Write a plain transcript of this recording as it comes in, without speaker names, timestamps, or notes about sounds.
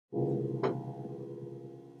I'm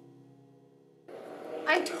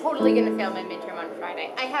totally gonna fail my midterm on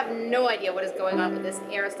Friday. I have no idea what is going on with this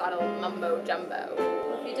Aristotle mumbo jumbo.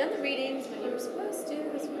 Well, if you've done the readings when you were supposed to,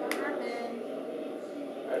 this won't happen.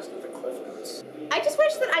 I just got the cliff notes. I just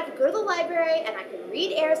wish that I could go to the library and I could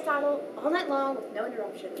read Aristotle all night long with no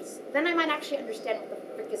interruptions. Then I might actually understand what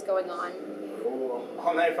the frick is going on. Cool.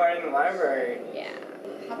 All night fighting in the library. Yeah.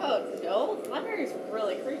 How about no? The library's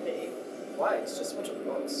really creepy. Why? It's just a bunch of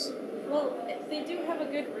books. Well, they do have a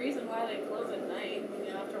good reason why they close at night,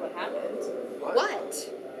 after what happened. What?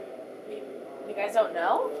 You guys don't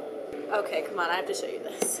know? Okay, come on, I have to show you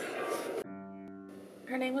this.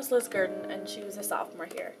 Her name was Liz Gurdon, and she was a sophomore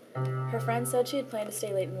here. Her friend said she had planned to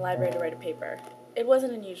stay late in the library to write a paper. It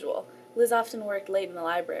wasn't unusual. Liz often worked late in the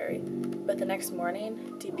library, but the next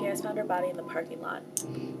morning, DPS found her body in the parking lot.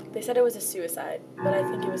 They said it was a suicide, but I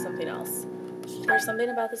think it was something else. There's something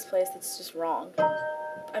about this place that's just wrong.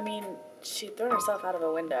 I mean, she'd thrown herself out of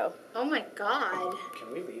a window. Oh my god.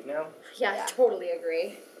 Can we leave now? Yeah, I totally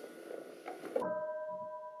agree.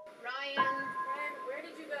 Ryan, where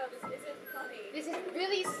did you go? This isn't funny. this is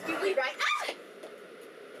really stupid, right? Ah!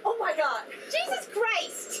 Oh my god! Jesus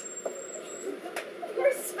Christ!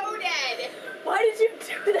 You're so dead! Why did you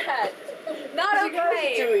do that? Not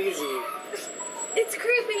okay. Too easy. It's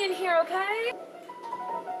creepy in here, okay?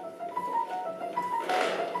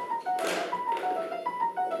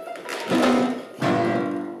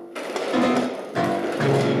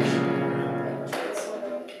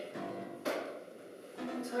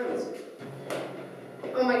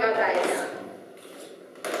 Oh my god, guys.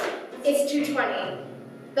 It's 2:20.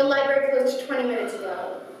 The library closed 20 minutes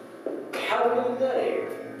ago. How do we get out of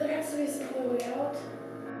here? There has to be some other way out.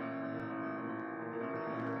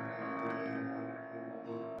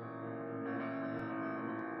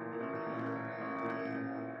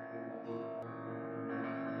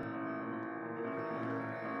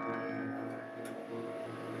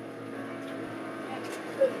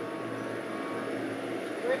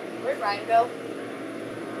 Where'd Ryan go?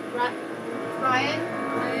 Ryan?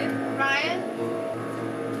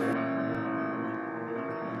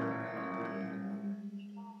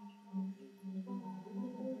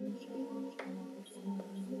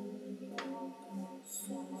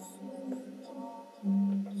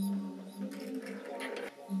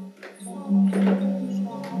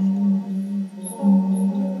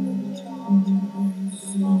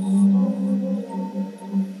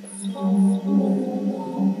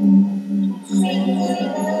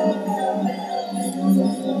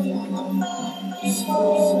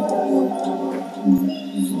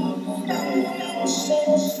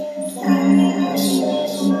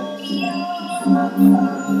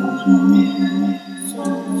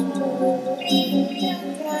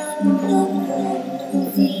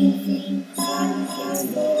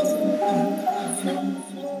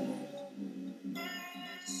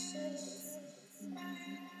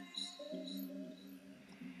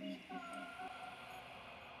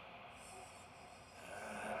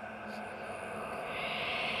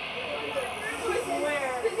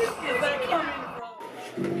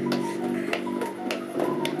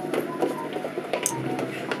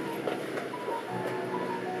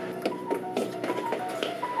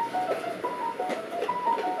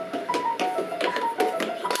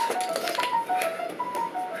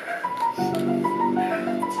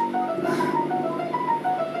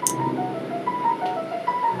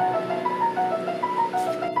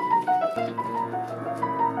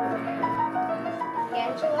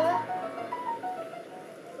 Angela?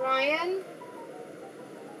 Ryan?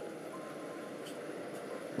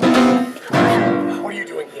 What are you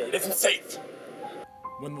doing here? It isn't safe.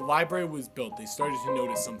 When the library was built, they started to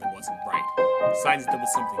notice something wasn't right. Signs that there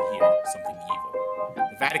was something here, something evil.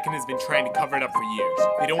 The Vatican has been trying to cover it up for years.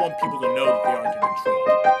 They don't want people to know that they aren't in control.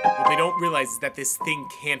 What they don't realize is that this thing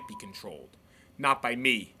can't be controlled. Not by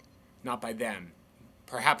me. Not by them.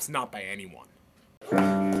 Perhaps not by anyone.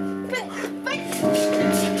 But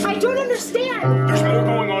I don't understand! There's more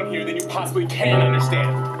going on here than you possibly can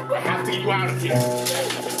understand. I have to get you out of here.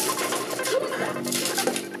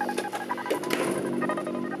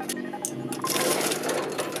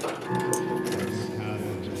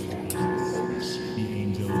 The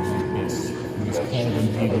angel of the abyss, who is called in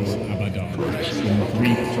Hebrew Abaddon, in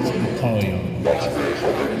Greek Apollyon,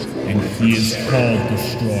 and he is called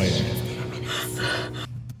Destroyer.